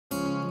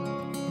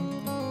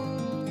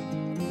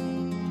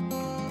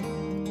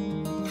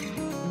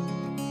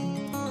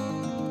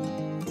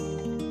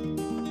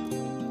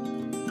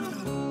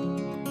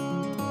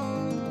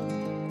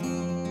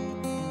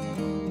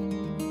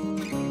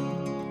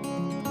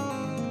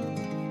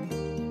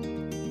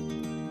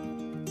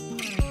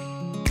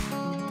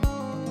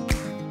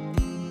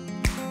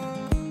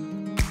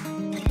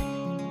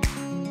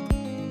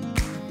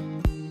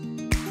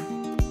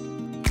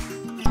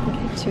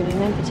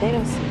$2.99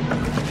 potatoes.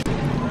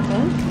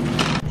 Okay.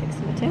 Take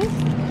some potatoes.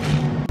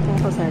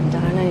 Apples are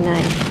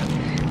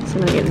 $1.99. So I'm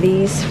gonna get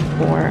these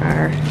for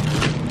our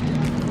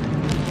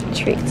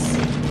treats.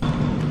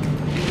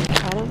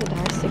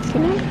 Avocados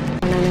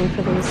 $1.69. $1.99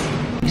 for these.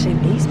 Actually,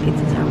 these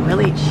pizzas are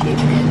really cheap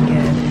and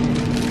good.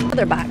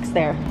 Another box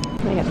there.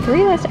 I got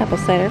 3 last apple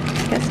cider.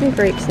 Got some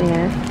grapes in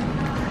there.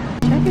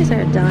 Strawberries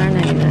are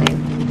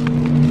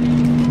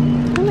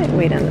 $1.99. I might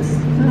wait on this.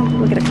 Oh,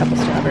 we'll get a couple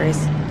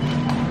strawberries.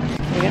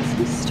 We got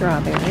some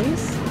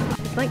strawberries.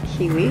 It's like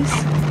kiwis.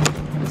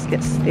 Let's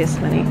get this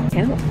many.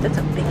 Cantaloupe. That's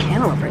a big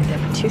cantaloupe right there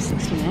for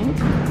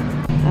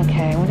 $2.69.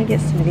 Okay, I want to get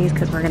some of these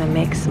because we're going to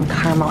make some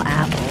caramel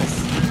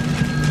apples.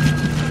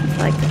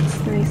 I like this.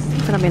 Nice.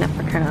 That'll be enough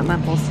for caramel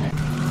apples.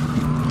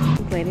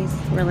 Ladies,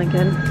 really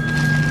good.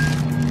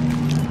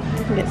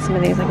 Get some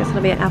of these. I guess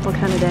it'll be an apple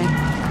kind of day.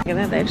 Look at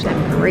that. They actually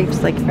have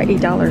grapes like for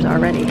 $8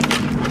 already.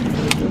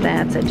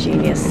 That's a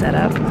genius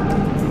setup.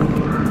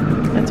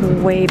 That's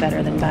way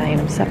better than buying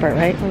them separate,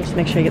 right? We'll just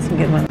make sure you get some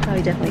good ones.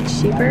 Probably definitely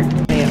cheaper. I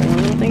got one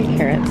little thing of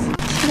carrots.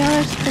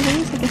 $2 for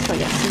these. I guess I'll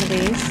get some of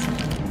these.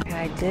 Okay,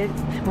 I did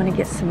want to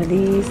get some of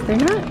these. They're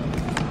not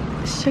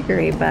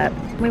sugary, but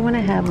we want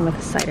to have them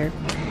with cider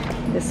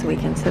this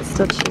weekend, so it's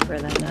still cheaper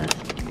than that.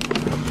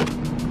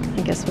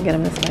 I guess we'll get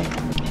them this way.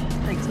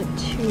 I said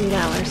 $2.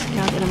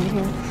 I'll get them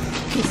here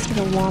instead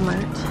of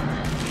Walmart.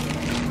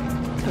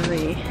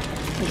 3. I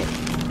get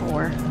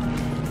 4.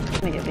 I'm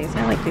gonna get these. I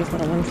like these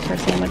little ones for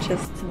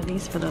sandwiches. Some of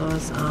these for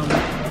those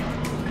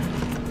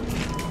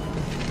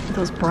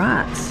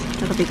brats.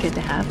 That'll be good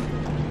to have. I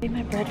made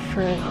my bread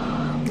for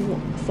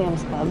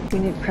Sam's Club. We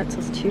need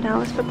pretzels.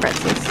 $2 for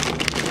pretzels.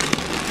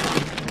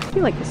 I do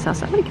like the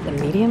sauce. I'm gonna get the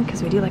medium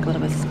because we do like a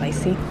little bit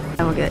spicy.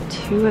 I will get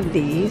 2 of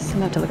these. I'm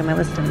gonna have to look at my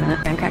list in a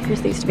minute. Graham crackers.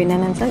 They used to be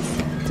 99 cents.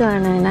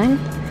 $1.99.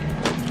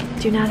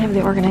 Do not have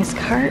the organized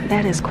cart.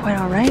 That is quite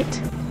all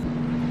right.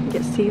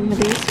 Get some of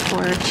these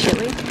for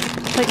chili. I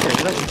feel like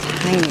they're really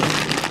tiny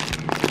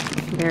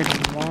compared to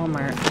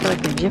Walmart. I feel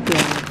like they're jiffy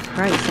on the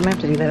price. I'm gonna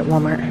have to do that at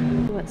Walmart. I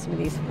want some of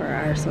these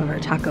for some of our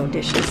taco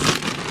dishes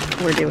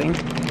we're doing.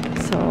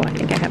 So I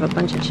think I have a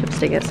bunch of chips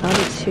to get. So I'll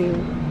do 2,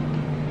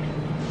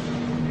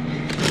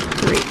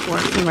 3, 4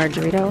 some of our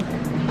Dorito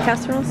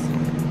casseroles.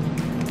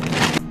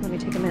 Let me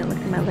take a minute and look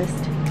at my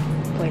list.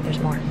 Wait, there's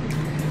more.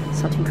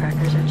 Saltine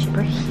crackers are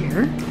cheaper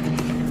here.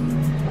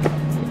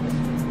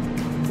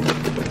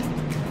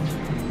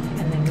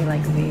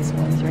 Like these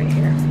ones right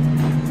here.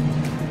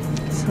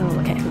 So,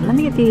 okay, let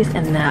me get these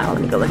and now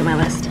let me go look at my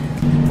list.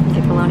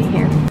 Get bologna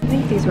here. I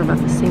think these were about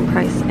the same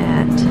price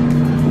at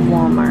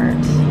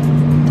Walmart.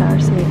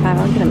 $1.75.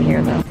 I'll get them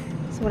here though.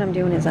 So what I'm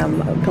doing is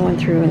I'm going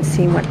through and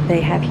seeing what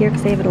they have here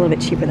because they have it a little bit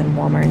cheaper than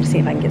Walmart and see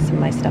if I can get some of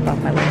my stuff off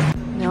my list.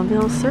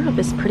 Millville syrup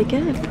is pretty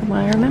good from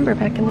what I remember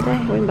back in the day.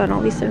 We bought all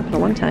these syrup at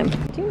one time. I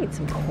do need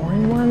some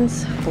corn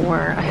ones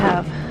I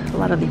have a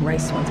lot of the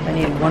rice ones, but I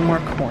need one more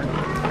corn.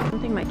 One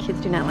thing my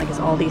kids do not like is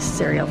all these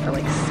cereal for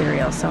like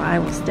cereal, so I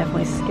will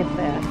definitely skip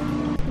that.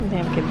 They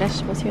have good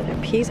vegetables here. Their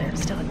peas are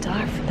still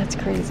 $1. That's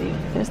crazy.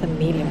 There's the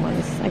medium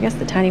ones. I guess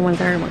the tiny ones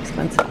are more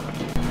expensive.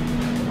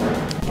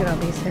 Get all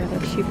these here.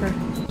 They're cheaper.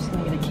 I'm just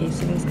gonna get a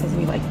case of these because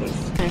we like these.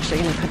 I'm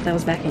actually gonna put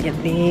those back and get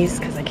these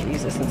because I could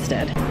use this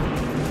instead.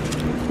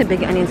 The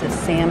big onions at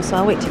Sam's, so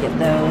I'll wait to get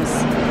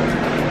those.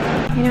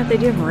 You know, if they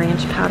do have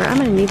ranch powder, I'm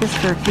gonna need this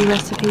for a few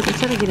recipes.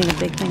 Instead of getting a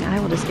big thing, I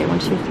will just get 1,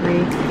 2,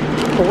 3,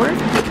 4.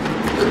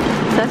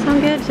 Does that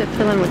sound good? To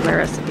fill in with my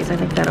recipes. I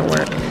think that'll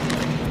work.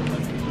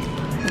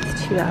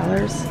 That's $2.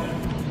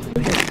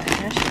 Here's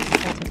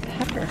mashed salt and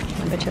pepper. I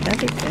bet you that'd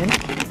be good.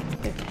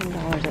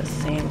 $15 at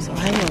Sam's, so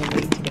I will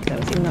wait to get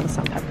those, even though the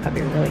salt and pepper would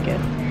be really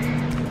good.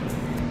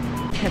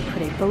 Have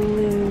pretty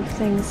blue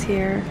things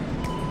here.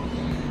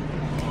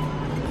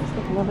 There's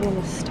like nobody in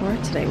the store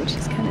today, which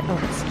is kind of, oh,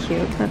 that's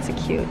cute. That's a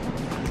cute.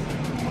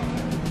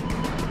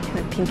 Kind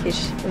of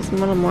pinkish. It was a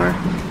little more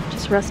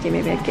just rusty.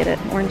 Maybe I'd get it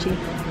orangey.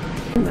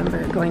 I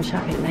remember going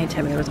shopping at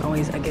nighttime and there was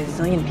always a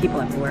gazillion people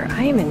everywhere.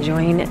 I am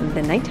enjoying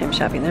the nighttime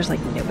shopping. There's like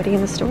nobody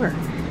in the store.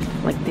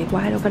 Like big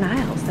wide open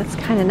aisles. That's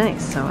kind of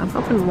nice. So I'm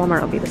hoping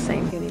Walmart will be the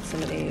same. You need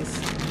some of these.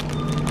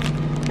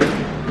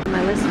 On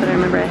my list, but I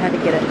remember I had to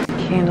get it.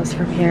 Candles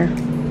from here.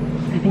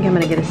 I think I'm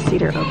going to get a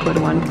cedar oakwood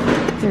one.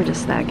 They're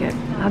just that good.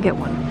 I'll get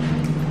one.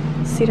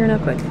 Cedar and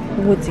oakwood.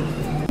 Woodsy.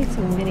 I need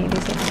some mini.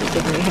 These are pretty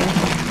big right here.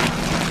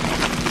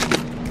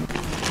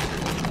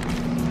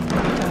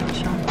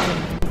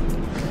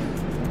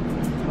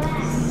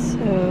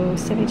 So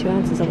 72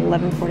 ounces of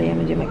 11.40. I'm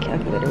gonna do my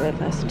calculator real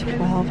fast.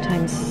 12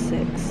 times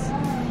 6.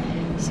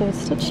 So it's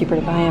still cheaper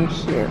to buy them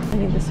here. I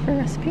need this for a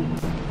recipe.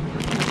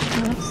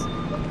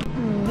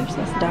 There's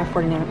this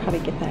 $1.49. I'll probably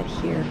get that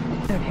here.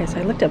 Okay, so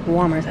I looked up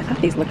Walmart's. I thought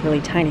these looked really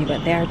tiny,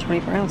 but they are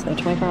 24 ounce. They're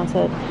 24 ounce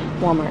at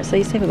Walmart. So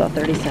you save about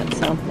 30 cents.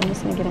 So I'm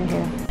just gonna get them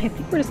here. I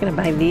think we're just gonna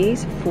buy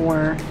these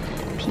for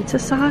pizza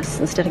sauce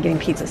instead of getting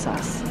pizza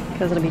sauce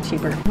because it'll be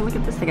cheaper. Oh, look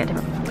at this. They got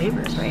different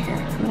flavors right here.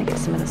 I'm gonna get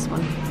some of this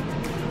one.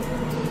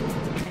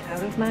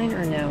 Mine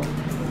or no?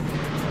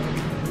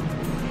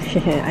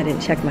 I didn't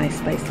check my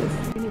spices.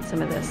 I need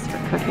some of this for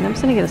cooking. I'm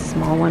just gonna get a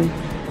small one.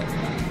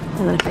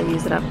 And then if I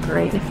use it up,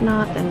 great. If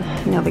not,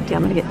 then no big deal.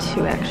 I'm gonna get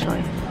 2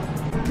 actually.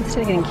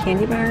 Instead of getting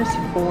candy bars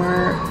for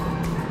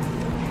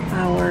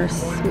our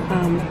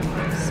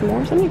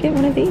s'mores, I'm gonna get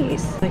one of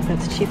these. Like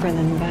that's cheaper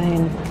than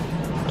buying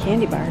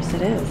candy bars,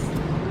 it is.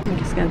 I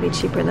think it's gonna be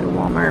cheaper than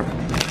Walmart.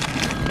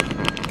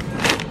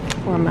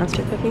 Or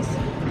monster cookies.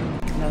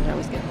 Those I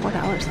always get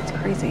 $4, that's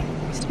crazy.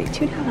 It used to be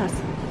 $2.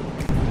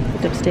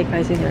 Picked up steak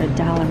pies, these are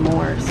 $1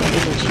 more, so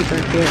these are cheaper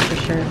here for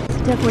sure. It's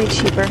definitely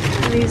cheaper.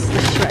 These are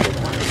the shredded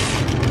ones.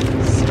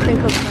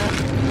 Crinkle cut.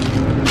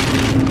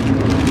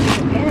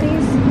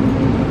 Patties.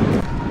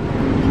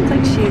 Seems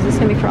like cheese. This is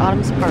gonna be for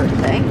Autumn's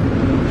birthday.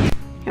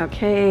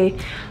 Okay,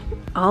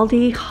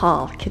 Aldi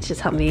haul. Kids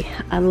just helped me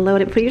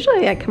unload it. But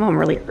usually I come home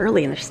really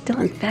early and they're still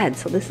in bed.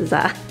 So this is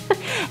had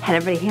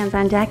everybody hands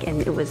on deck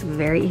and it was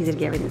very easy to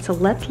get everything. So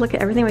let's look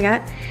at everything we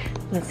got.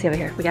 Let's see over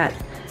here. We got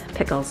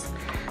pickles.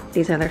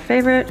 These are their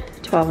favorite,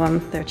 12 of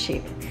them, they're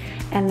cheap.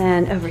 And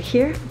then over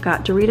here, we've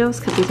got Doritos,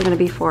 because these are gonna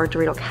be for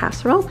Dorito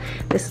casserole.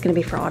 This is gonna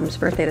be for Autumn's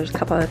birthday. There's a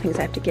couple other things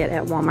I have to get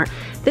at Walmart.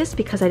 This,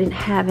 because I didn't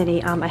have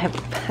any, I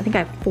think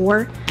I have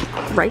 4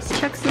 rice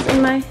Chex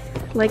in my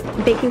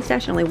baking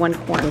stash and only 1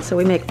 corn, so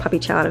we make puppy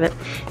chow out of it.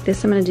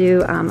 This I'm gonna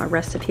do a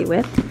recipe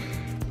with.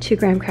 2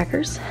 graham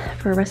crackers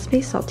for a recipe,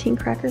 saltine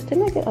crackers.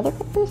 Didn't I get other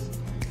crackers?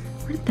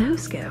 Where did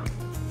those go?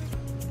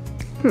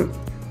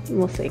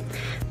 We'll see.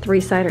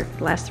 3 cider,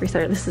 last 3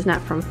 cider. This is not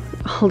from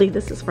Aldi,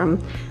 this is from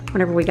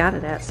whenever we got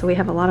it at. So we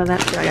have a lot of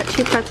that. So I got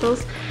 2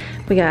 pretzels.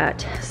 We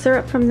got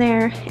syrup from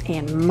there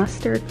and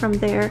mustard from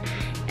there.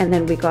 And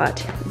then we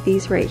got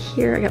these right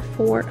here. I got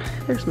 4,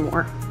 there's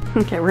more.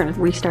 Okay, we're gonna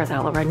restart that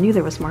all over. I knew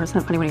there was more. It's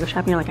not funny when you go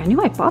shopping, you're like, I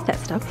knew I bought that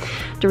stuff.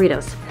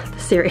 Doritos, the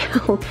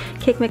cereal,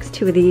 cake mix,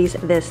 2 of these,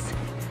 this,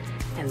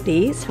 and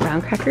these,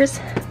 round crackers,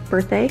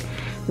 birthday.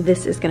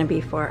 This is gonna be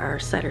for our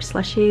cider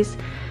slushies.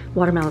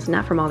 Watermelon's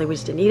not from Aldi, we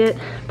just didn't eat it.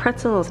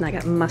 Pretzels, and I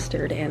got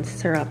mustard and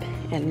syrup,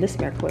 and this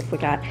Miracle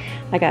Whip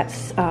I got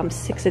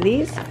 6 of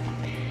these.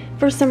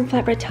 For some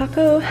flatbread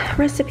taco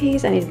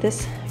recipes, I needed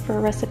this for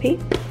a recipe.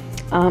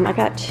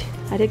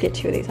 I did get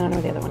 2 of these, I don't know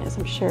where the other one is,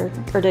 I'm sure.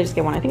 Or did I just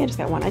get 1? I think I just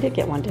got 1. I did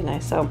get 1, didn't I?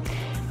 So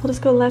we'll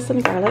just go less on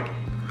garlic.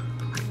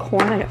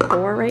 Corn, I got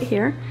 4 right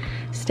here.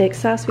 Steak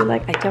sauce we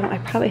like. I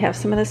probably have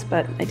some of this,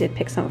 but I did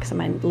pick some because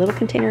my little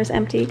container is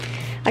empty.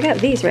 I got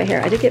these right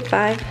here. I did get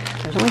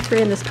 5. There's only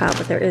 3 in this pile,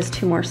 but there is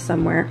 2 more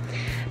somewhere.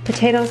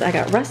 Potatoes, I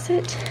got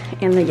russet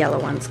and the yellow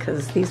ones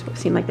because these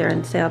seem like they're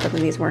in sale, but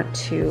then these weren't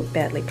too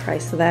badly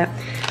priced. So that,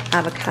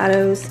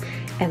 avocados,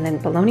 and then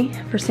bologna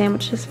for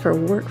sandwiches for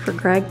work for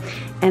Greg.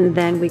 And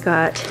then we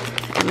got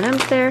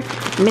M&M's there,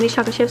 mini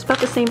chocolate chips, about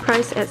the same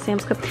price at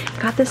Sam's Club.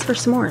 Got this for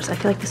s'mores. I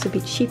feel like this would be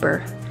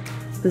cheaper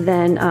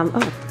than,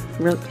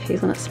 real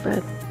hazelnut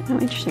spread. Oh,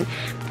 interesting.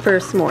 For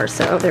s'mores.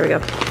 So, oh, there we go.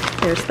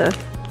 There's the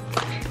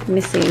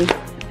missing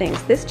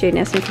things. This Jaden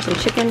asked me for some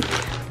chicken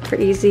for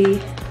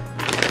easy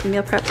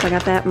meal prep, so I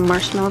got that.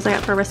 Marshmallows I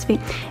got for a recipe,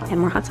 and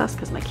more hot sauce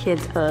because my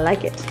kids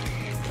like it.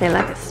 They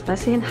like it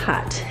spicy and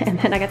hot. And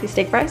then I got these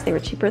steak fries. They were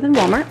cheaper than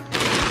Walmart.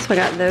 So I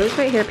got those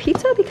right here.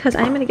 Pizza, because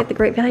I'm gonna get the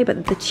great value,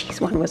 but the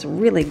cheese one was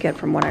really good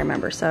from what I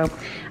remember. So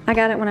I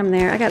got it when I'm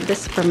there. I got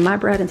this for my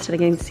bread instead of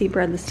getting sea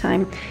bread this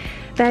time.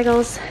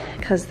 Bagels,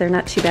 because they're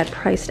not too bad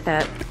priced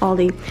at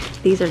Aldi.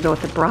 These are go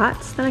with the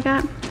brats that I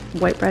got.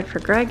 White bread for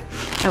Greg.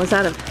 I was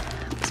out of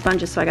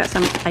sponges, so I got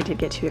some. I did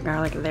get 2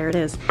 garlic, there it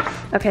is.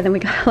 Okay, then we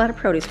got a lot of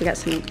produce. We got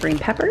some green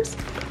peppers.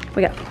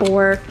 We got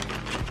 4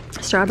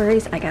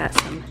 strawberries. I got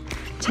some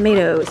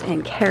tomatoes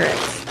and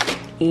carrots.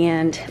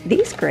 And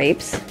these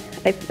grapes,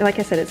 like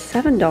I said, it's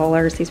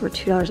 $7. These were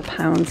 $2 a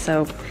pound,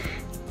 so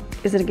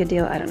is it a good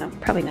deal? I don't know,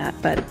 probably not,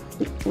 but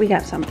we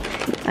got some.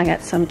 I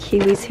got some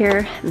kiwis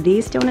here.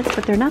 These donuts,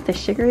 but they're not the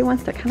sugary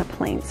ones, they're kind of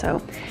plain,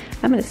 so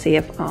I'm gonna see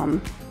if,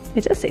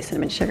 it does say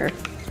cinnamon sugar.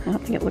 I don't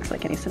think it looks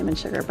like any cinnamon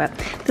sugar, but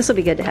this will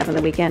be good to have on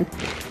the weekend.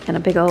 And a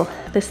big old,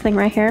 this thing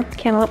right here,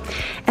 cantaloupe.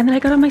 And then I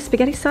got on my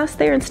spaghetti sauce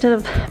there instead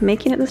of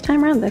making it this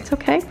time around, that's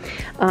okay.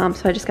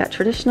 So I just got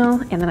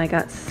traditional, and then I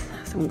got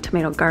some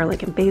tomato,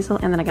 garlic, and basil,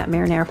 and then I got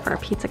marinara for our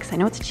pizza because I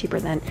know it's cheaper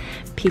than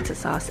pizza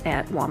sauce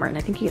at Walmart, and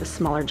I think you get a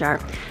smaller jar.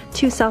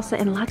 2 salsa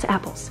and lots of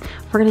apples.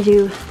 We're gonna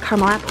do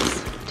caramel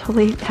apples.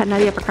 Totally had an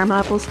idea for caramel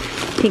apples.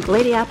 Pink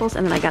lady apples,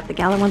 and then I got the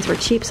gala ones were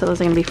cheap, so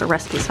those are gonna be for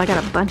recipes. So I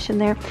got a bunch in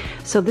there.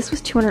 So this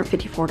was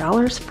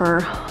 $254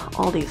 for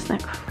all these. Isn't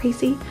that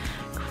crazy?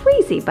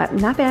 Crazy, but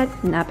not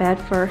bad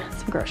for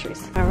some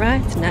groceries. All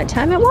right, it's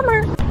nighttime at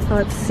Walmart. So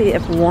let's see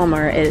if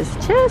Walmart is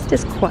just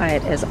as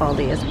quiet as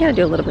Aldi is. I gotta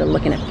do a little bit of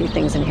looking at a few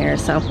things in here,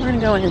 so we're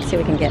gonna go in and see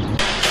what we can get.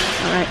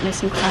 All right,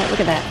 nice and quiet. Look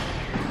at that.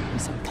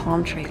 There's some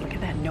palm trees. Look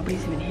at that.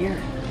 Nobody's even here.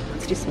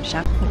 Let's do some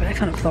shopping. Look what I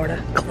found in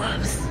Florida.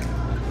 Gloves.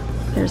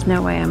 There's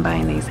no way I'm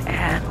buying these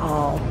at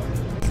all.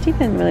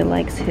 Stephen really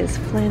likes his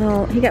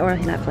flannel. He got, well,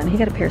 not flannel. He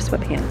got a pair of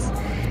sweatpants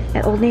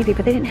at Old Navy,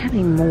 but they didn't have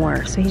any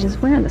more, so he's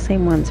just wearing the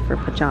same ones for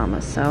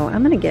pajamas. So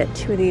I'm gonna get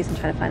 2 of these and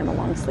try to find him a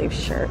long sleeve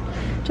shirt,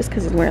 just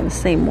because he's wearing the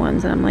same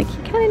ones. And I'm like,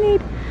 you kind of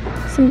need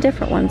some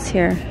different ones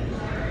here.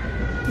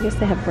 I guess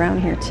they have brown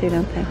here too,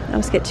 don't they? I'll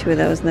just get 2 of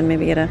those and then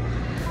maybe get a,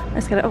 I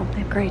just gotta, oh, they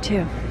have gray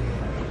too.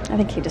 I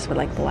think he just would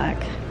like black.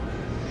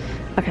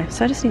 Okay,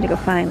 so I just need to go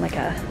find like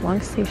a long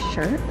sleeve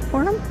shirt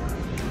for him.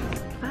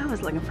 If I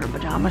was looking for a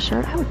pajama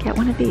shirt, I would get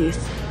one of these.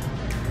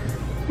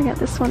 I got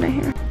this one right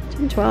here.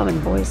 10, 12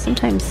 and boys.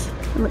 Sometimes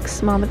it looks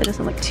small, but it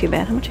doesn't look too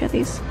bad. How much are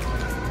these?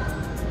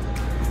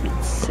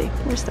 Let's see.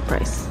 Where's the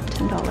price?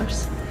 $10.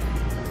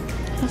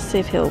 Let's see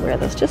if he'll wear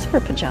those just for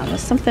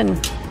pajamas. Something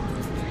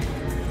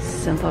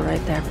simple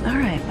right there. All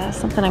right, that's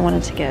something I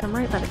wanted to get. I'm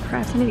right by the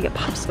crafts. I need to get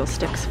popsicle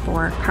sticks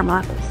for caramel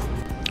apples.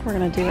 We're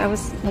gonna do, I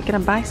was looking to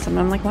buy some.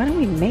 I'm like, why don't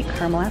we make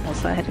caramel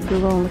apples? So I had to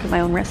Google and look at my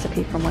own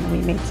recipe from when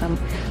we made some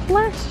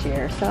last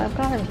year. So I've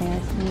got everything I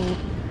just need.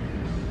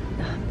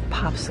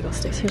 Popsicle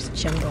sticks. Here's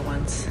jumbo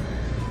ones.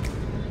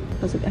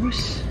 Was it? I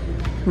wish.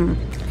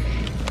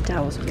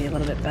 Dowels would be a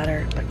little bit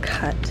better, but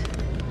cut.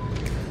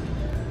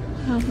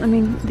 Well, I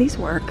mean, these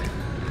work.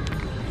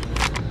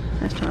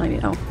 That's totally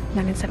neat. Oh,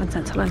 97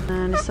 cents. Hold on.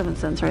 97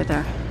 cents right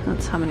there.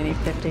 That's how many need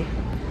 50.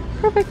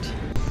 Perfect.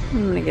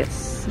 I'm gonna get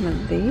some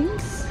of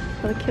these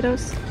for the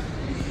kiddos.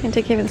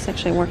 Anti-caving, this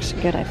actually works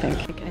good, I think.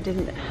 I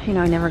didn't, you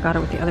know, I never got it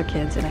with the other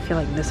kids, and I feel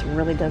like this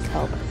really does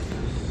help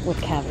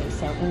with cavities.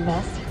 So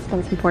invest,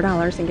 spend some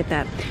 $4 and get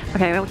that.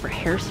 Okay, I went for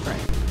hairspray.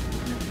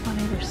 That's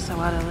funny, they're so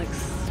out of like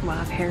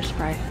swab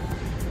hairspray.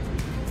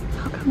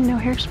 How come no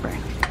hairspray?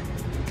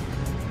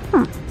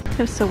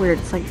 That's so weird.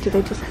 It's like, do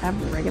they just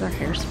have regular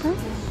hairspray?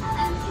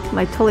 Am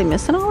I totally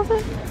missing all of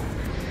it?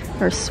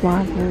 Or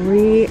Swab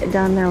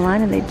redone their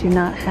line and they do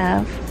not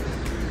have.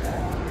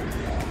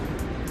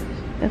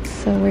 That's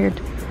so weird.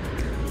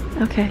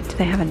 Okay, do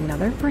they have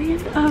another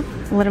brand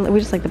of? Literally, we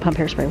just like the pump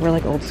hairspray. We're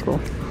like old school.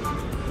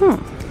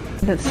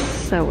 That's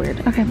so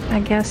weird. Okay, I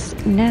guess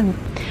no.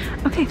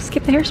 Okay,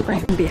 skip the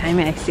hairspray. Behind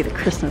me, I see the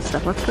Christmas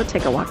stuff. Let's go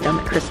take a walk down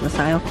the Christmas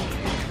aisle.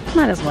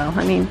 Might as well.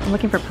 I mean, I'm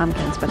looking for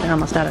pumpkins, but they're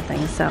almost out of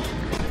things, so.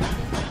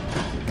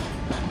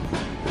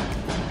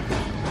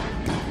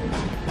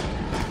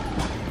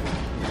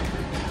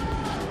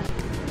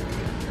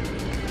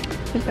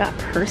 We've got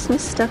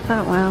Christmas stuff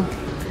out. Wow.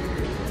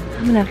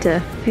 I'm gonna have to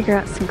figure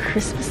out some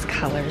Christmas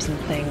colors and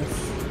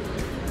things.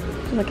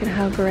 Look at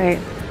how great.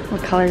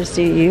 What colors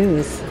do you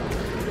use?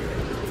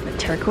 The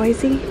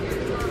turquoisey?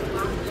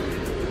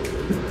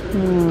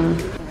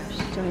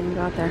 Gosh, don't even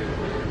go out there.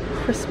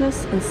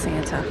 Christmas and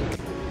Santa.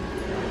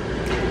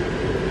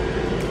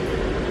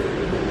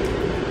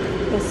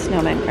 This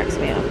snowman cracks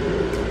me up.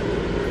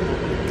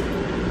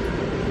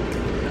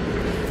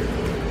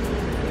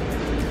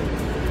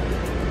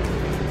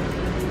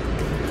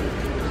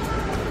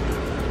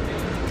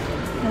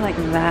 I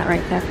like that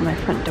right there for my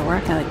front door. I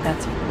feel like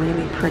that's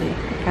really pretty.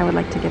 Like I would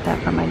like to get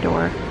that for my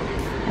door.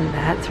 And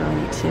that's really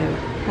neat too.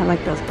 I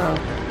like those both.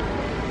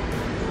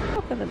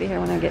 Hopefully they'll be here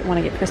when I want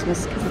to get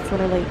Christmas because it's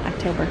literally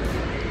October.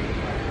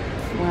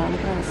 Wow, look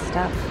at all this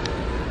stuff.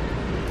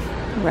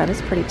 The red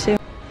is pretty too.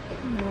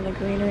 All the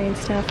greenery and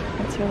stuff.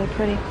 That's really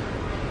pretty.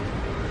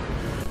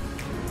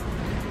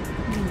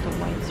 And the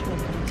white's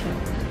really pretty too.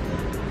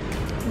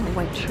 And the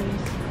white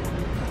trees.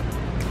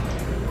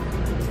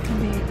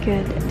 Be a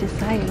good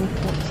deciding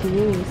what to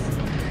use.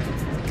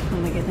 Oh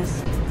my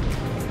goodness.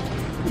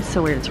 It's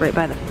so weird. It's right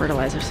by the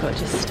fertilizer, so it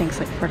just stinks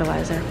like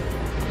fertilizer.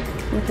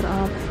 Look at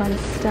all the fun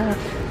stuff.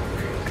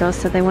 Girls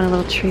said they want a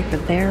little tree for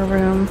their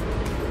room.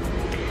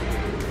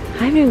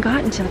 I haven't even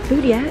gotten to the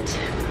food yet.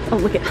 Oh,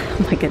 look at,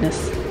 oh my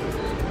goodness.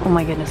 Oh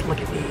my goodness,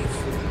 look at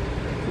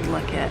these.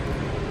 Look at,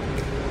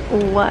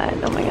 what?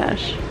 Oh my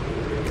gosh.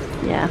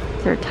 Yeah,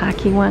 their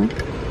taki one.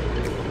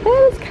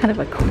 That is kind of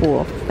a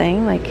cool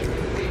thing. Like,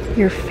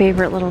 your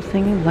favorite little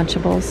thing,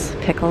 Lunchables,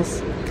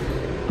 pickles.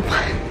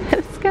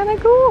 That's kind of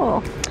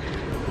cool.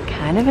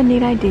 Kind of a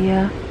neat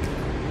idea.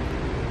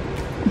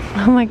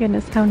 Oh my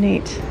goodness, how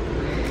neat.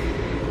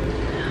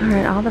 All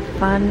right, all the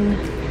fun.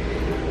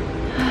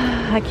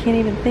 I can't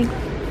even think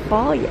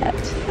fall yet.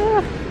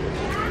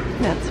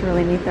 That's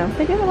really neat though.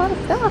 They get a lot of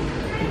stuff.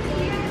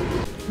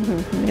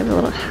 We have the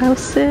little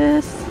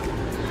houses.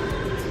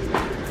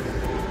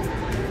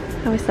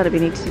 I always thought it'd be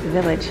neat to do the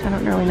village. I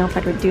don't really know if I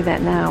would do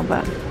that now,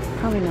 but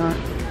probably not.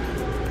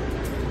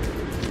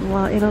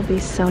 Well, it'll be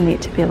so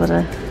neat to be able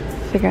to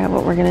figure out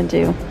what we're gonna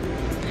do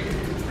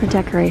for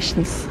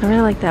decorations. I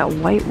really like that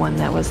white one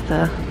that was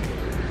the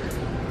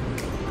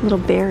little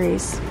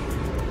berries.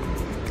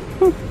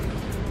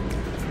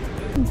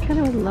 I kind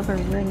of would love a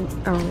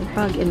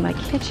rug in my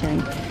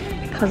kitchen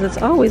because it's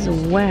always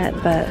wet,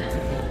 but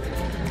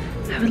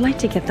I would like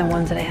to get the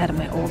ones that I had in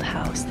my old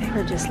house. They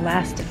were just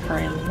lasted for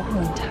a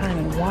long time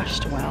and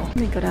washed well. Let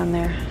me go down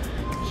there.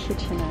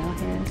 Kitchen aisle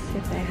here and see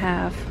if they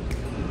have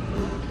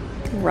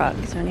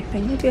rugs or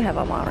anything. They do have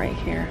them all right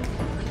here.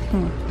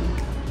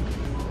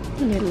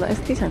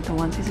 These aren't the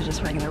ones, these are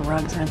just regular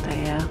rugs, aren't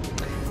they? Yeah.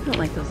 I don't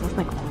like those. Those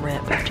like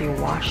rip after you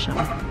wash them.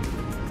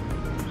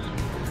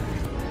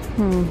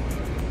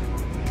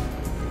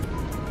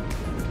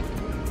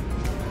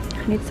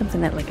 I need something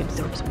that like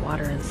absorbs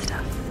water and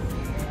stuff.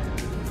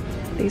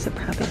 These are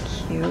probably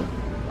cute.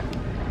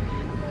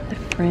 The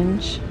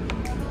fringe.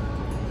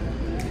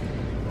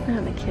 Not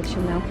in the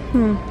kitchen though.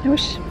 I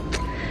wish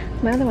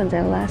my other ones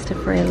had lasted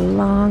for a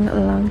long,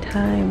 long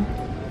time.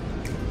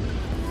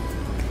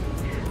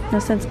 No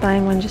sense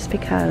buying one just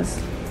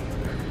because.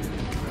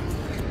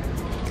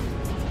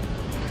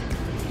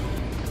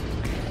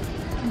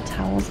 And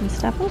towels and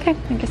stuff. Okay,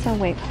 I guess I'll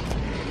wait.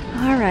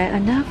 Alright,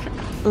 enough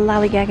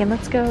lollygagging.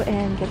 Let's go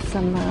and get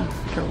some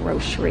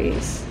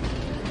groceries.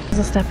 There's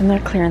a stuff in their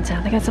clearance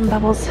out. They got some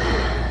bubbles.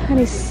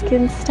 Any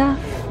skin stuff?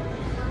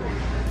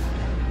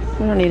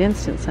 We don't need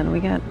instant sun. We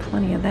got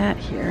plenty of that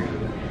here.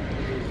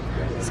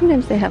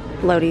 Sometimes they have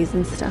floaties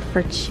and stuff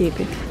for cheap.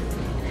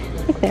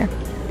 Like there.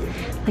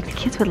 Like the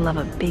kids would love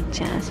a big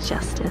giant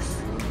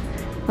Justice.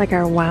 Like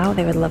our Wow,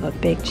 they would love a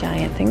big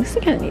giant thing. This is a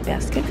kind of neat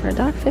basket for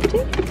 $1.50.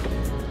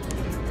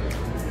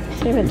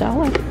 Save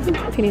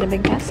 $1 if you need a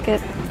big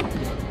basket.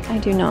 I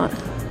do not.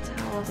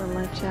 Towels and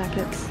life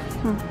jackets.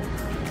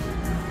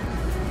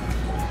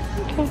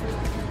 Okay.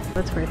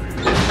 That's weird.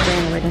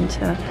 Going right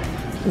into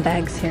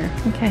bags here.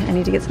 Okay, I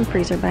need to get some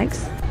freezer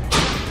bags.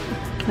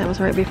 That was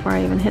right before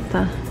I even hit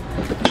the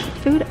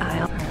food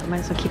aisle. Alright, might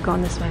as well keep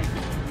going this way.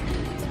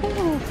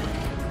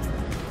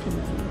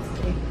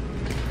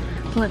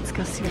 Let's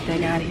go see what they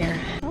got here.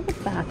 All the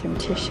bathroom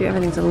tissue,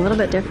 everything's a little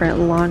bit different.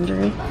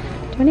 Laundry.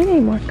 Do I need any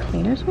more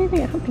cleaners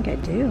maybe? I don't think I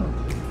do.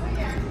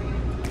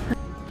 That's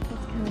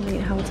kind of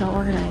neat how it's all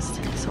organized.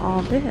 So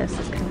all this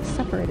is kind of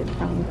separated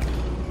from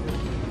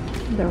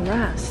the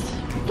rest.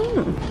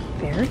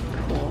 Very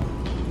cool.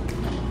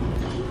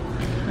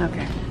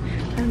 Okay.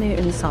 I don't need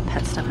any saw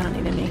pet stuff. I don't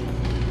need any.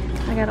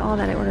 I got all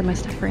that. I ordered my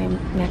stuff for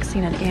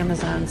Maxine on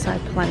Amazon, so I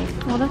have plenty.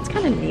 Well, that's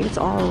kind of neat. It's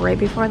all right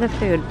before the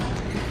food.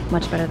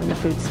 Much better than the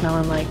food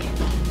smelling like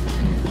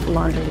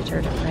laundry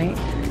detergent, right?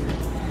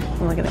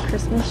 And look at the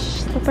Christmas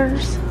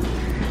slippers.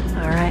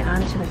 All right,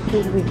 on to the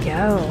food we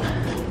go.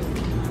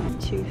 1,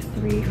 2,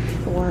 3,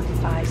 4,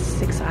 5,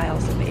 6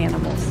 aisles of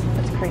animals.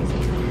 That's crazy.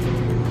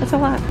 That's a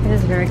lot. It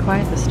is very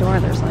quiet at the store.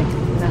 There's like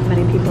not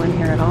many people in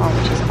here at all,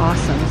 which is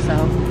awesome. So,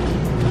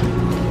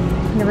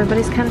 and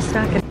everybody's kind of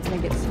stocking. I'm gonna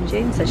get some.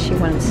 Jaden said she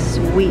wanted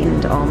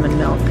sweetened almond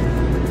milk.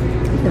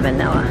 The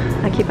vanilla.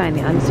 I keep buying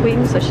the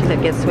unsweetened, so she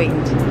said get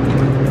sweetened.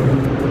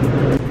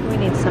 We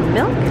need some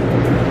milk.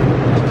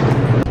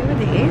 2 of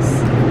these.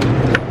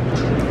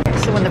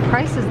 So when the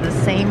price is the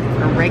same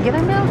for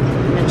regular milk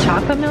and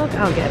chocolate milk,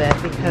 I'll get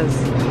it because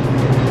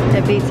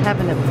it beats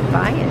having to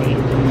buy any.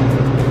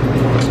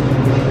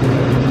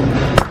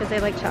 Because they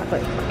like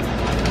chocolate.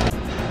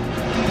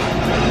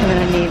 I'm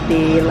gonna need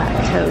the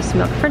lactose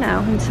milk for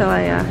now until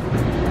I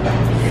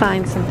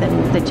find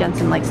something that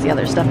Jensen likes the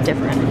other stuff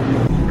different.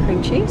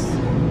 Cream cheese.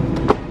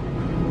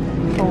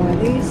 4 of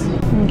these.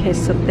 Okay,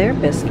 so their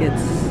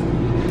biscuits,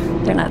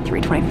 they're not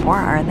 $3.24,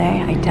 are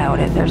they? I doubt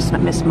it. They're just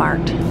not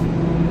mismarked.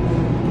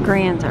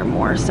 Grands are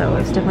more, so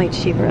it's definitely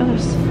cheaper. Oh,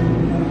 there's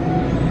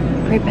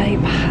Great Value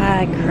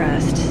pie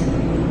crust.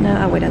 No,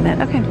 I'll wait on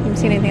that. Okay, haven't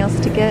seen anything else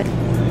to get.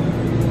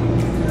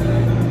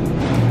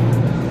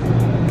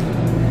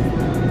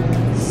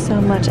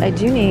 So much. I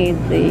do need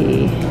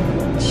the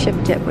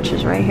chip dip, which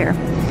is right here.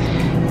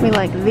 We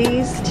like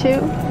these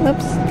two.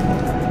 Whoops.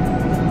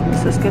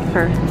 This is good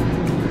for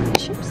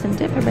chips and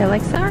dip. Everybody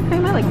likes sour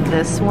cream. I like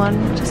this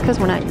one just because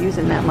we're not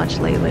using that much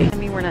lately. I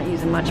mean, we're not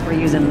using much. We're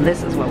using,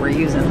 this is what we're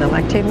using, the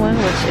lactate one,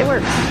 which it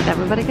works.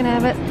 Everybody can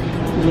have it.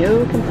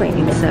 No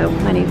complaining. So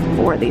I need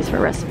 4 of these for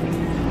a recipe.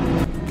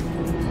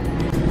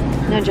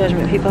 No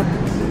judgment, people.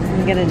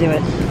 I'm gonna do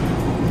it.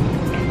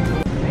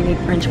 I need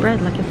French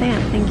bread. Look at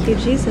that. Thank you,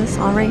 Jesus.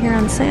 All right here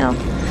on sale.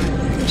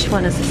 Which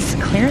one is this?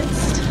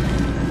 Clearanced?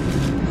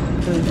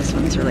 Ooh, this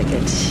one's really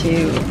good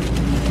too.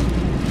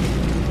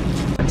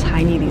 How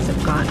tiny these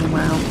have gotten.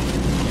 Wow.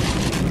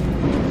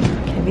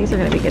 Okay, these are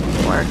going to be good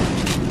for. I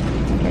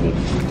think I need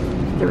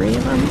 3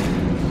 of them.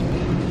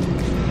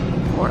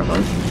 4 of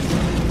them.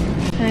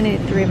 I need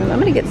 3 of them. I'm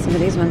going to get some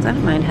of these ones. I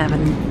don't mind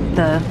having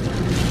the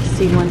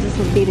seed ones. This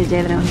will be the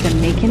day that I don't have to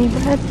make any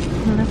bread.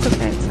 And that's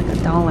okay. It's like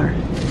 $1.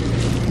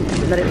 And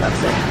everybody loves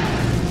it.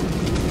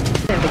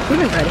 They have the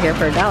Cuban bread here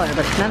for $1,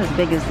 but it's not as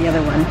big as the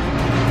other one.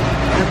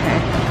 Okay.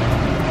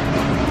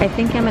 I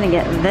think I'm going to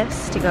get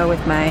this to go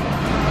with my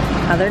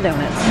other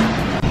donuts.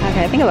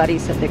 Okay, I think a lot of you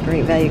said the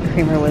Great Value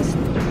creamer was,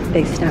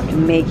 they stopped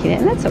making it,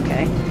 and that's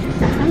okay.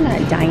 I'm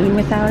not dying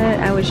without it.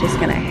 I was just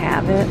going to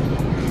have it.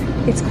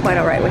 It's quite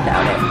alright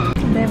without it.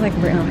 They have like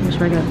just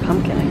regular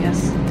pumpkin, I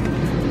guess.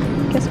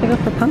 Guess we go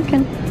for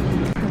pumpkin.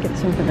 I'll get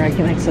this one for Greg.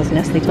 He likes those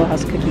Nestle Toll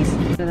House cookies.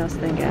 What else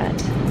they got?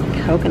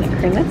 Coconut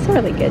cream. That's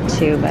really good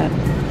too, but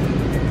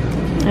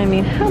I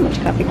mean, how much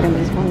coffee cream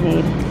does one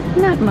need?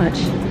 Not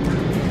much.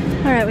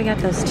 Alright, we got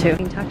those 2.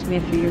 You talked to me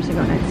a few years ago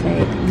and I'd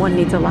say one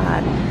needs a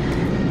lot.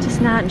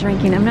 Just not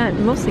drinking. I'm not,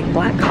 mostly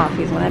black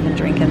coffee is what I've been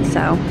drinking,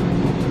 so.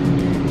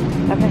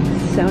 Okay,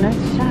 so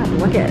nice shop.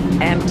 Look at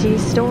empty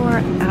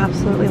store.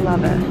 Absolutely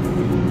love it.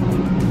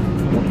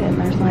 Look at it.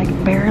 There's like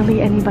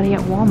barely anybody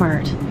at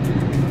Walmart.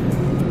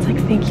 It's like,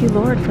 thank you,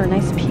 Lord, for a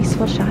nice,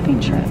 peaceful shopping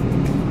trip.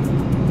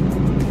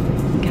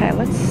 Okay,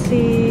 let's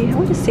see. I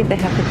want to see if they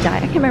have the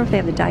diet. I can't remember if they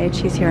have the diet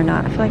cheese here or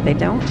not. I feel like they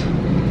don't.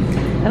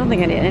 I don't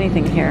think I need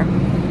anything here.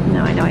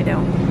 No, I know I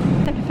don't.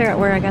 I have to figure out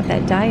where I got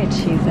that diet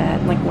cheese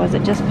at. Like, was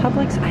it just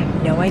Publix? I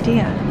have no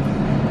idea.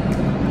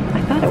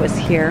 I thought it was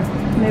here.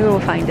 Maybe we'll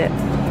find it.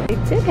 They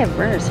did have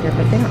burgers here,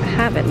 but they don't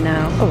have it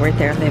now. Oh, right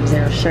there. They have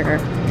zero sugar.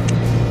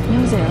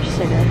 No zero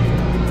sugar.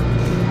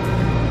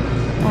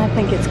 I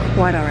think it's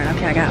quite alright.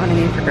 Okay, I got what I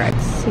need for Greg.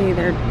 See,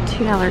 they're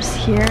 $2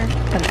 here,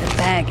 but the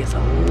bag is a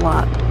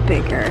lot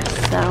bigger.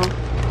 So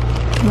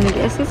I'm gonna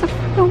guess these are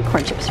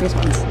corn chips. Here's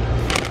ones.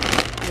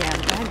 Yeah,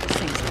 the bag just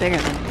seems bigger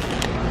than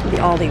the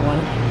Aldi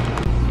one.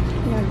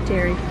 No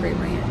dairy-free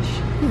ranch.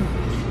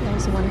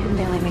 There's one Hidden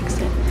Valley makes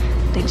it.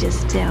 They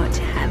just don't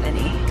have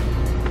any.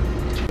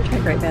 Try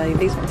Great Value.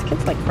 These ones.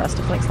 Kids like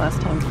Frosted Flakes last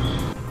time.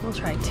 We'll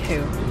try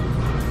 2.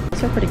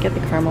 These are pretty good.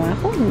 The caramel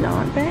apple,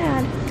 not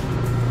bad.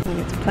 I think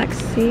it's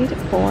flaxseed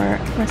or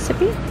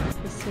recipe.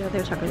 The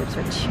other chocolate chips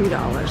are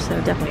 $2,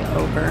 so definitely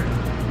over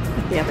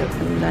the other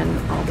than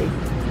Aldi.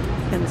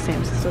 And the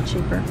Sam's is still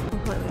cheaper.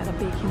 We got a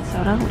baking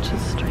soda, which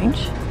is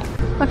strange.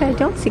 Okay, I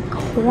don't see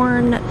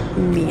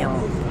cornmeal.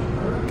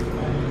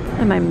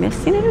 Am I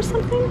missing it or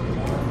something?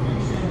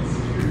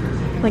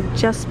 Like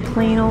just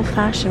plain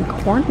old-fashioned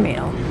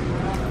cornmeal.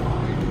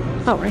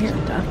 Oh, right here.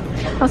 Duh.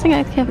 I was thinking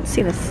I can't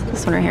see this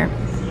one right here.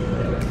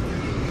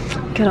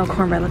 Good old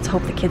cornbread. Let's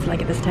hope the kids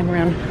like it this time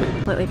around.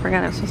 Completely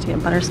forgot I was supposed to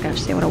get butterscotch.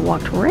 So I would have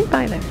walked right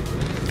by there.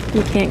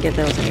 You can't get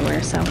those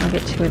anywhere, so I'll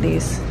get 2 of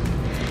these.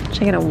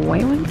 Should I get a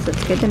white one? Because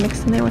it's good to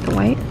mix in there with the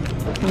white.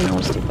 And I'll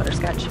just do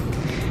butterscotch.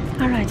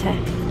 Alright,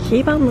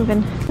 keep on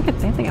moving. Look at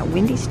that. They got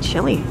Wendy's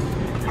chili.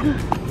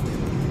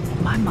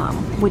 My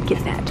mom would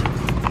get that.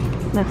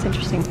 That's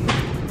interesting.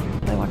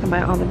 They're walking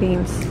by all the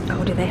beans.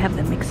 Oh, do they have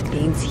the mixed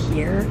beans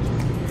here?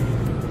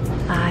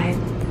 I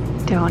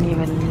don't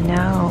even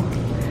know.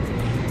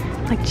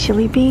 Like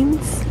chili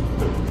beans?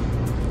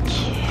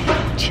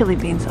 Chili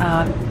beans.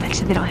 Oh,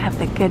 actually they don't have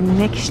the good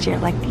mixture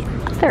like the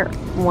other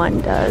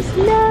one does.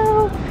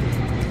 No!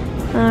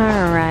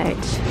 Alright.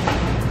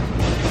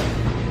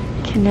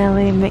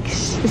 Cannelli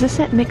mixed. Is this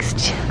it?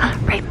 Mixed?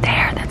 Right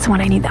there. That's the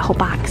one I need, the whole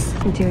box.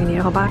 Do we need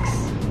a whole box?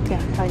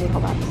 Yeah, I need a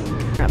whole box.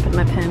 Drop in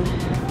my pen.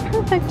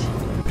 Perfect.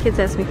 Kids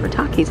asked me for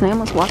Takis and I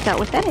almost walked out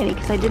without any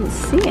because I didn't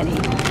see any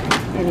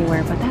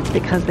anywhere, but that's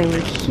because they were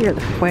here.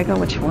 The Fuego,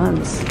 which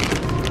ones?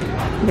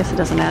 I guess it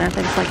doesn't matter if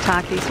they just like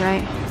Takis,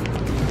 right?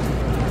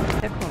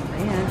 Pickle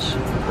ranch.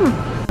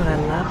 What I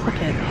love. Look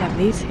at it. They have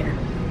these here.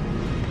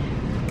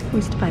 We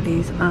used to buy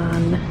these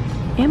on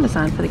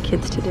Amazon for the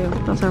kids to do.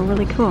 Those are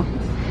really cool.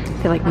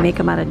 They like make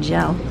them out of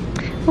gel.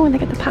 Oh, and they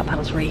got the pop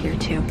bottles right here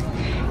too.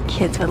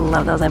 Kids would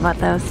love those. I bought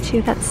those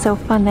too. That's so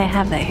fun. They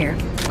have that here.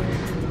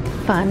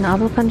 Fun. All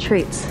the fun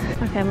treats.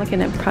 Okay, I'm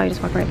looking at probably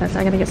just walk right past.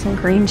 I gotta get some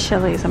green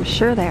chilies. I'm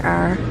sure they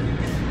are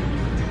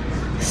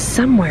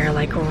somewhere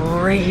like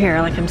right here.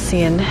 Like I'm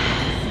seeing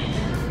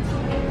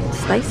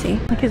spicy.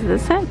 Like is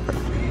this it?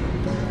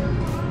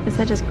 Is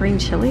that just green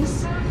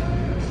chilies?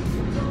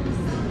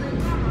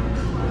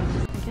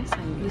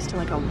 To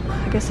like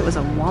I guess it was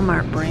a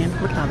Walmart brand.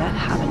 Look at all that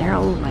habanero.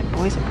 Oh, my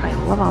boys would probably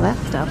love all that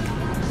stuff.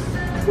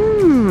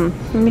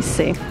 Let me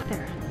see.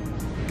 There.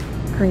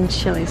 Green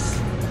chilies.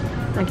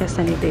 I guess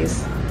I need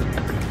these.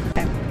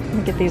 Okay, let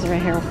me get these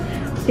right here.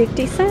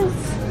 50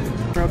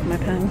 cents. Broke my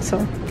pen,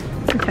 so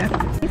okay.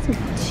 I need some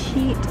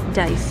cheat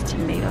diced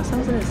tomatoes.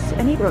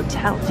 I need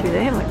Rotel too.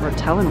 They have like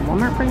Rotel in a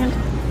Walmart brand.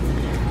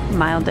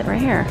 Mild it right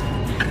here.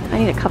 I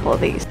need a couple of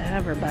these.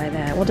 Never buy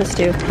that. We'll just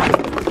do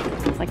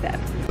like that.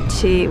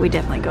 We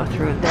definitely go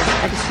through this.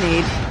 I just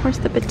need, where's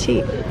the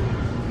petite?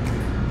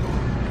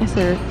 Is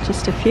there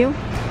just a few?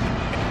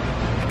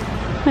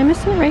 Am I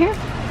missing it right here?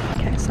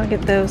 Okay, so I'll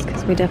get those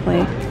because we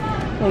definitely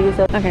will use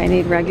those. Okay, I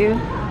need ragu.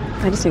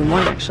 I just need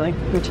 1 actually,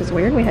 which is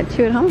weird. We had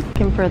 2 at home.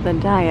 Looking for the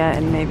Daya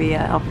and maybe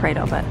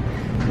Alfredo, but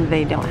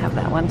they don't have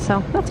that one,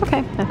 so that's okay.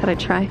 I thought I'd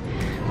try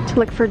to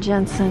look for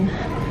Jensen.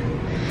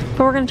 But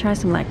we're gonna try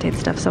some lactate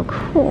stuff, so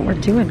cool. We're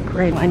doing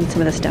great. I need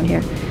some of this down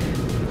here.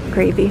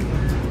 Gravy.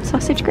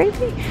 Sausage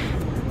gravy?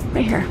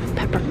 Right here.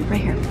 Pepper.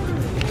 Right here.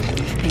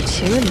 And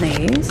 2 of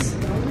these.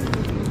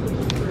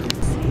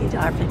 See,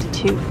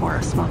 $1.52 for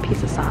a small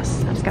piece of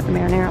sauce. I just got the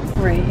marinara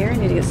right here. I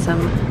need to get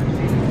some.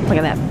 Look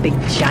at that big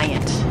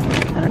giant.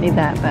 I don't need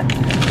that, but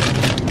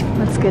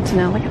that's good to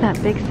know. Look at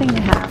that big thing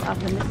they have of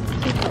the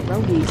Mississippi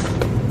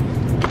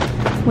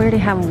pierogies. We already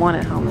have 1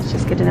 at home. It's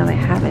just good to know they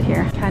have it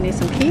here. I need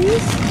some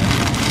peas.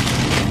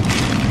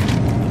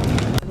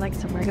 I'd like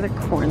some regular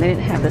corn. They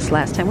didn't have this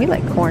last time. We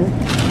like corn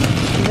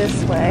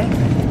this way.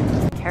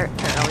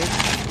 Carrots are always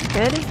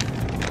good.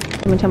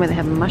 Someone told me they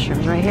have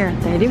mushrooms right here.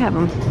 They do have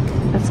them.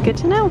 That's good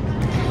to know.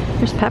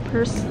 There's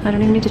peppers. I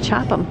don't even need to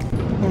chop them.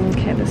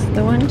 Okay, this is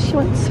the one she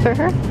wants for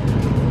her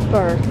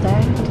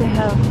birthday. They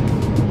have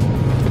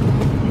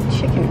the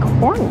chicken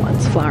corn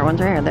ones, flour ones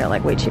right here. They're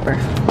like way cheaper.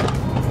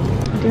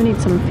 I do need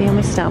some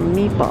family style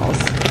meatballs.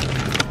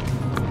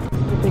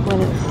 The big one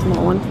and the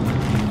small one.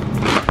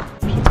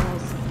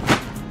 Pizzas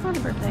for the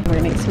birthday. We're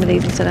gonna make some of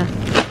these instead of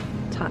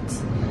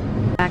tots.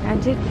 I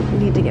did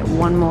need to get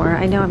 1 more.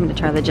 I know I'm going to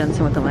try the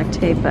Jensen with the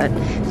lactate, but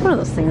it's one of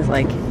those things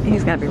like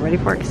he's got to be ready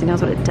for it because he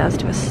knows what it does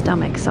to his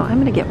stomach. So I'm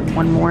going to get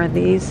 1 more of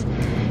these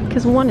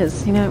Because one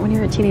is, you know, when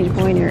you're a teenage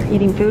boy and you're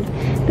eating food,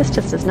 this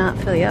just does not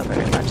fill you up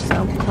very much.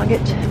 So I'll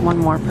get one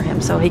more for him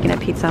so he can have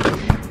pizza.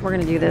 We're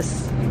gonna do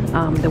this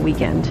the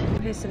weekend.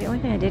 Okay, so the only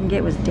thing I didn't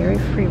get was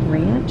dairy-free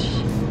ranch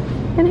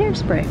and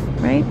hairspray,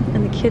 right?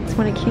 And the kids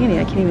wanted candy.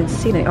 I can't even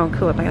see that. Oh,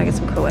 Cool Whip. I gotta get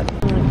some Cool Whip.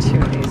 Only 2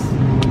 of these.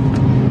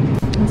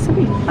 This would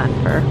be fun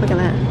for, look at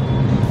that.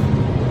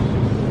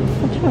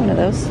 I'll try one of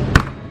those.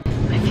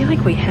 I feel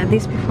like we had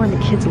these before and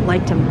the kids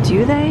liked them.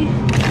 Do they?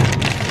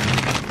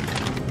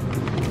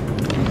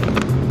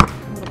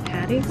 Little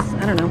patties?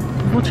 I don't know.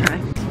 We'll try.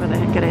 That's where they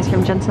had good ice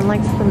cream. Jensen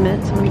likes the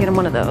mint, so I'm gonna get him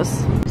one of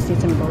those. Just need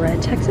some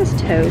bread, Texas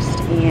toast,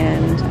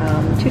 and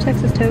 2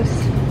 Texas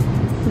toasts.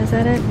 And is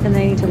that it? And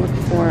they need to look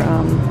for,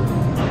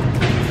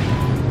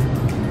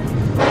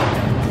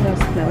 what else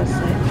did I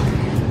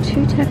say?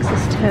 2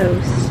 Texas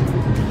toasts.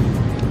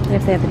 And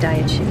if they have the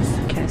diet cheese.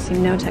 Okay, so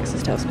no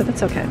Texas toast, but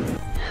that's okay.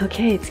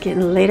 Okay, it's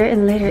getting later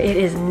and later. It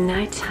is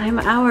nighttime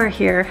hour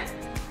here.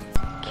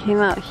 Came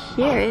out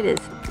here, it is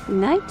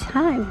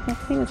nighttime.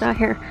 Maxine was out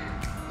here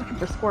looking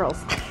for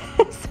squirrels.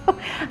 So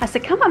I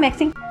said, come on,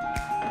 Maxine.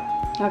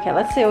 Okay,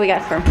 let's see what we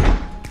got for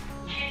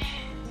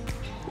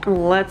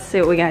Let's see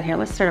what we got here.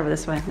 Let's start over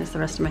this way. This is the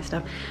rest of my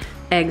stuff.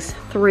 Eggs,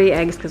 3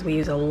 eggs, because we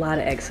use a lot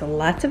of eggs. So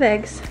lots of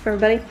eggs for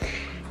everybody.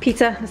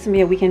 Pizza, this is gonna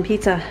be a weekend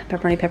pizza.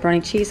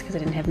 Pepperoni cheese, because I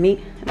didn't have meat.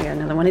 I got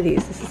another one of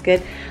these, this is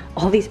good.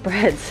 All these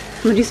breads,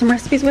 I'm gonna do some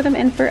recipes with them,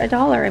 and for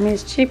 $1. I mean,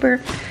 it's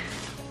cheaper,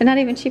 and not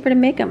even cheaper to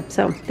make them.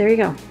 So there you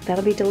go,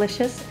 that'll be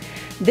delicious.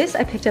 This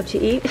I picked up to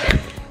eat,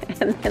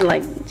 and then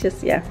like,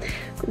 just, yeah.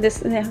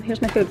 This, yeah,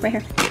 here's my food right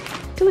here.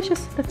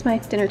 Delicious, that's my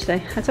dinner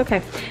today, that's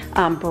okay.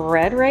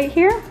 Bread right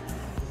here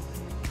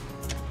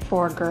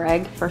for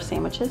Greg for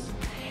sandwiches.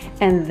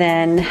 And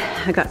then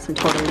I got some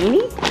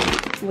tortellini.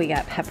 We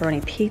got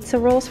pepperoni pizza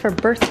rolls for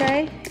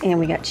birthday, and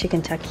we got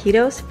chicken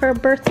taquitos for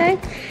birthday.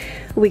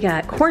 We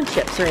got corn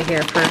chips right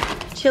here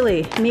for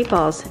chili,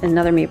 meatballs, and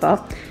another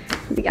meatball.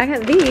 I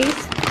got these.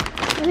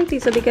 I think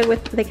these will be good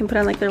with, they can put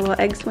on like their little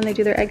eggs when they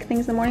do their egg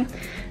things in the morning.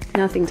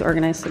 Nothing's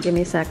organized, so give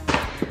me a sec.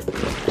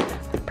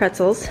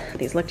 Pretzels,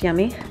 these looked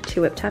yummy.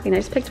 2 whipped topping. I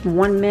just picked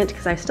 1 mint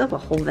because I still have a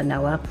whole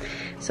vanilla,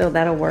 so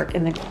that'll work.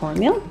 And then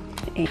cornmeal.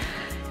 And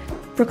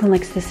Brooklyn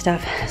likes this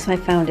stuff, so I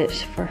found it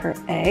for her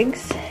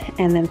eggs.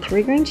 And then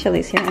 3 green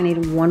chilies here. I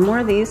need 1 more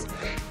of these.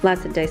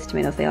 Lots of diced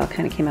tomatoes. They all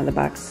kind of came out of the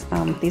box.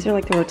 These are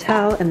like the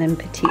Rotel and then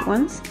petite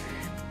ones,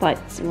 but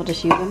we'll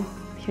just use them.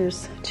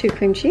 Here's 2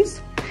 cream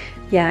cheese.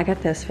 Yeah, I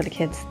got this for the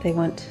kids. They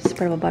want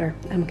spreadable butter.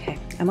 I'm okay.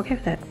 I'm okay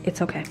with that.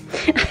 It's okay.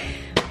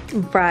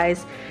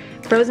 Fries.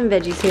 Frozen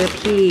veggies here.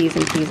 Peas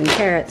and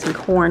carrots and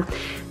corn.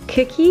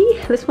 Cookie.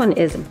 This one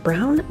is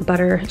brown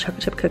butter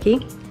chocolate chip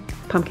cookie.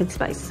 Pumpkin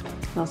spice.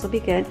 Also be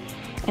good.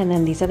 And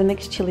then these are the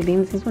mixed chili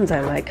beans. These ones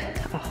I like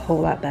a whole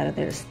lot better.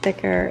 They're just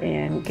thicker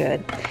and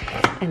good.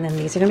 And then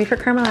these are gonna be for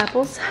caramel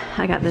apples.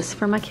 I got this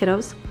for my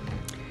kiddos.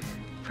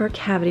 For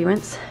cavity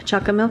rinse,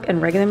 chocolate milk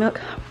and regular milk,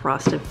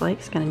 frosted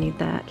flakes. Gonna need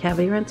that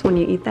cavity rinse when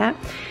you eat that.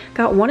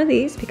 Got 1 of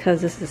these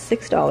because this is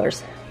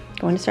 $6.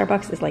 Going to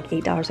Starbucks is like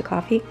 $8 a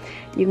coffee.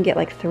 You can get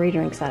like 3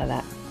 drinks out of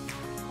that.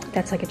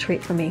 That's like a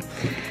treat for me.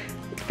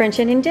 French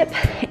onion dip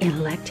and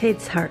lactate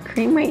sour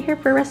cream right here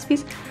for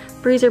recipes.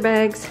 Freezer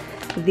bags,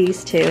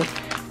 these 2.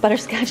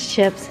 Butterscotch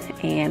chips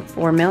and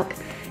 4 milk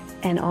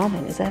and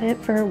almond. Is that it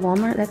for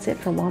Walmart? That's it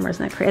for Walmart.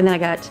 Isn't that crazy? And then I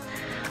got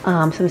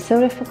some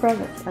soda for Greg.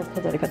 I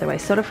put that away.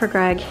 Soda for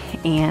Greg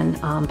and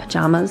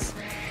pajamas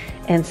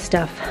and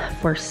stuff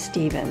for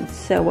Steven.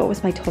 So what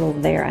was my total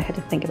there? I had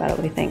to think about it.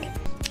 What do you think?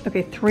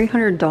 Okay,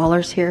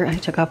 $300 here I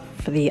took off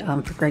for the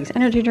for Greg's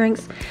energy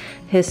drinks,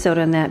 his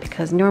soda and that,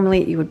 because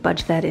normally you would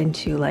budget that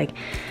into like,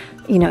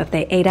 you know, if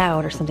they ate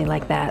out or something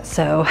like that.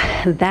 So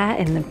that,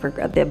 and then for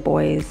the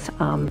boys'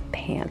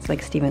 pants,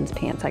 like Steven's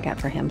pants I got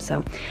for him.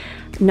 So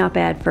not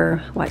bad for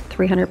what,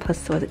 300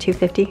 plus, was it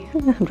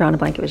 250? I'm drawing a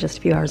blank, it was just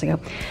a few hours ago.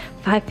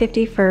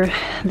 550 for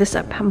this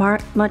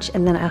much,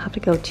 and then I'll have to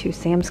go to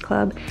Sam's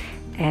Club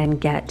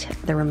and get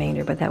the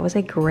remainder. But that was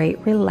a great,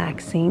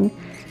 relaxing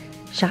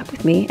shop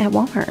with me at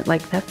Walmart.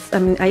 Like that's, I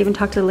mean, I even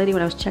talked to the lady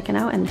when I was checking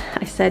out, and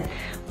I said,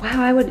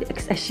 wow, I would,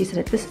 she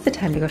said, this is the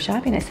time to go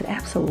shopping. I said,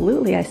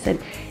 absolutely. I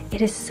said, it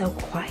is so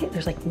quiet.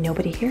 There's like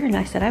nobody here. And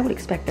I said, I would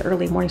expect the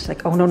early morning. She's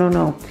like, oh,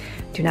 no.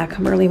 Do not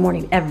come early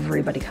morning.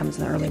 Everybody comes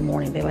in the early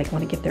morning. They like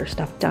want to get their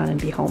stuff done and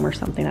be home or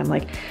something. I'm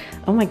like,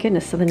 oh my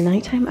goodness. So the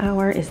nighttime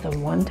hour is the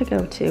one to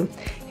go to,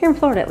 here in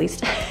Florida at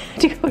least,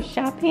 to go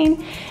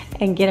shopping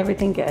and get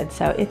everything good.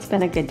 So it's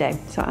been a good day.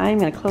 So I'm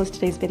going to close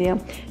today's video.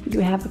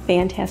 You have a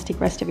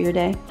fantastic rest of your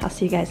day. I'll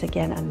see you guys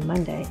again on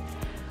Monday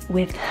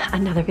with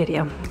another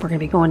video. We're going to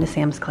be going to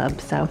Sam's Club.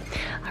 So,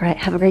 all right,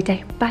 have a great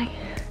day. Bye.